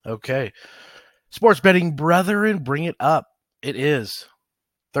Okay. Sports betting brethren, bring it up. It is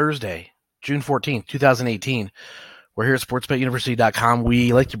Thursday, June 14th, 2018. We're here at sportsbetuniversity.com.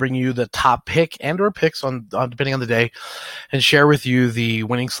 We like to bring you the top pick and or picks on depending on the day and share with you the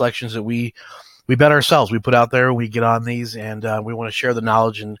winning selections that we bet ourselves. We put out there, we get on these, and we want to share the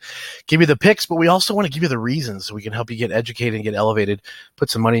knowledge and give you the picks, but we also want to give you the reasons so we can help you get educated and get elevated, put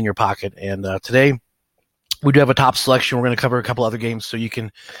some money in your pocket. And today we do have a top selection. We're going to cover a couple other games so you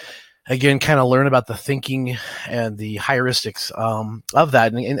can again, kind of learn about the thinking and the heuristics of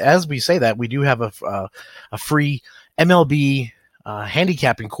that. And as we say that, we do have a free MLB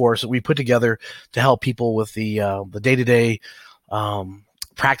handicapping course that we put together to help people with the day-to-day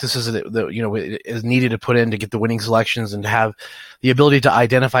practices that is needed to put in to get the winning selections and to have the ability to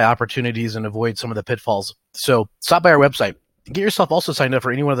identify opportunities and avoid some of the pitfalls. So stop by our website. Get yourself also signed up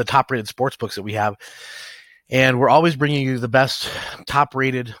for any one of the top-rated sports books that we have. And we're always bringing you the best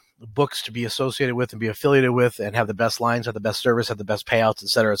top-rated books to be associated with and be affiliated with and have the best lines, have the best service, have the best payouts, et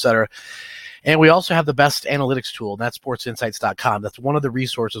cetera, et cetera. And we also have the best analytics tool, and that's sportsinsights.com. That's one of the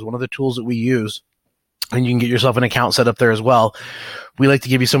resources, one of the tools that we use, and you can get yourself an account set up there as well. We like to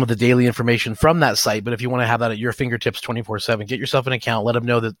give you some of the daily information from that site, but if you want to have that at your fingertips 24/7, get yourself an account, let them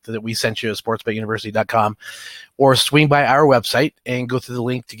know that we sent you at sportsbetuniversity.com, or swing by our website and go through the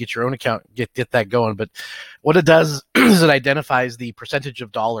link to get your own account, get that going. But what it does is it identifies the percentage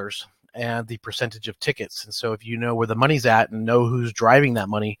of dollars and the percentage of tickets. And so if you know where the money's at and know who's driving that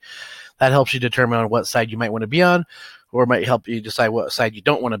money, that helps you determine on what side you might want to be on, or might help you decide what side you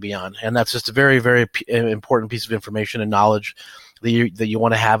don't want to be on. And that's just a very, very important piece of information and knowledge that you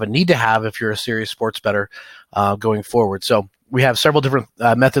want to have and need to have if you're a serious sports bettor going forward. So we have several different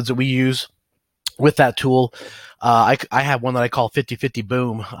methods that we use with that tool. I have one that I call 50-50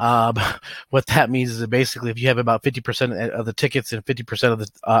 boom. What that means is that basically if you have about 50% of the tickets and 50% of the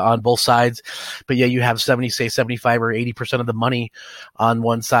on both sides, but yeah, you have 75 or 80% of the money on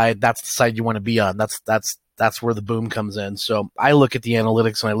one side, that's the side you want to be on. That's where the boom comes in. So I look at the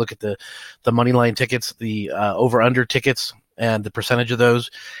analytics and I look at the money line tickets, the over-under tickets, and the percentage of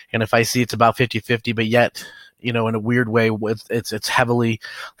those. And if I see it's about 50-50, but yet, in a weird way, it's heavily,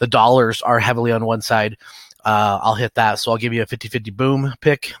 the dollars are heavily on one side, I'll hit that. So I'll give you a 50-50 boom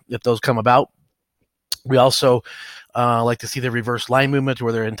pick if those come about. We also like to see the reverse line movement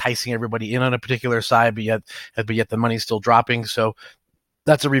where they're enticing everybody in on a particular side, but yet the money's still dropping. So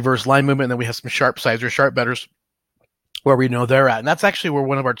that's a reverse line movement. And then we have some sharp sides or sharp bettors where we know they're at. And that's actually where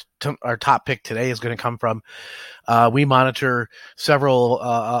one of our top pick today is going to come from. We monitor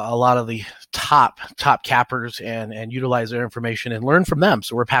a lot of the top cappers and utilize their information and learn from them.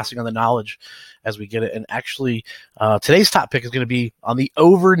 So we're passing on the knowledge as we get it. And actually, today's top pick is going to be on the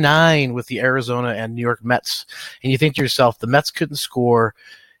over 9 with the Arizona and New York Mets. And you think to yourself, the Mets couldn't score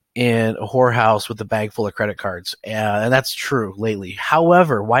in a whorehouse with a bag full of credit cards. And that's true lately.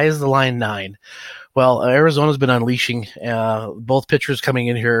 However, why is the line 9? Well, Arizona's been unleashing. Both pitchers coming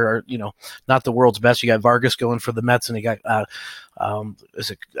in here are, not the world's best. You got Vargas going for the Mets, and you got is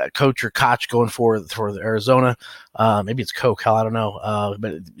it Coach or Koch going for Arizona? Maybe it's Koch. I don't know.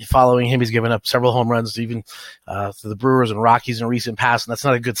 But following him, he's given up several home runs, even to the Brewers and Rockies in recent past, and that's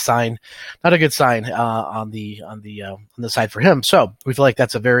not a good sign. Not a good sign on the side for him. So we feel like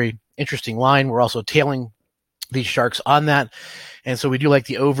that's a very interesting line. We're also tailing these Sharks on that. And so we do like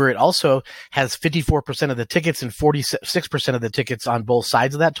the over. It also has 54% of the tickets and 46% of the tickets on both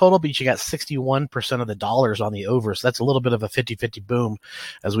sides of that total, but you got 61% of the dollars on the over. So that's a little bit of a 50-50 boom,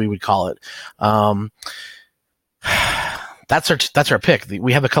 as we would call it. That's our pick.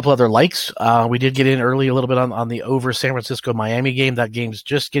 We have a couple other likes. We did get in early a little bit on the over San Francisco Miami game. That game's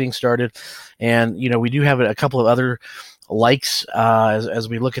just getting started. And, we do have a couple of other likes as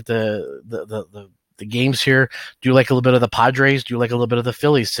we look at the games here. Do you like a little bit of the Padres? Do you like a little bit of the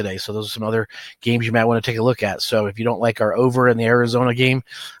Phillies today? So those are some other games you might want to take a look at. So if you don't like our over in the Arizona game,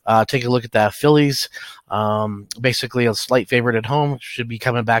 take a look at the Phillies. Basically a slight favorite at home, should be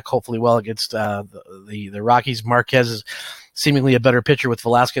coming back hopefully well against the Rockies. Marquez is seemingly a better pitcher with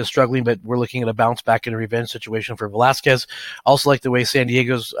Velasquez struggling, but we're looking at a bounce back and a revenge situation for Velasquez. Also like the way San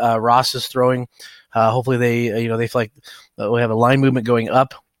Diego's Ross is throwing. Hopefully they feel like we have a line movement going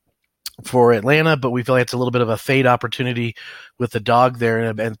up for Atlanta, but we feel like it's a little bit of a fade opportunity with the dog there,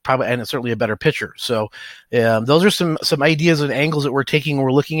 and it's certainly a better pitcher. So those are some ideas and angles that we're taking and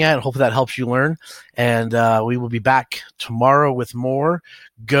we're looking at. Hopefully that helps you learn. And we will be back tomorrow with more.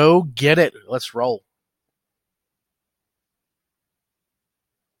 Go get it. Let's roll.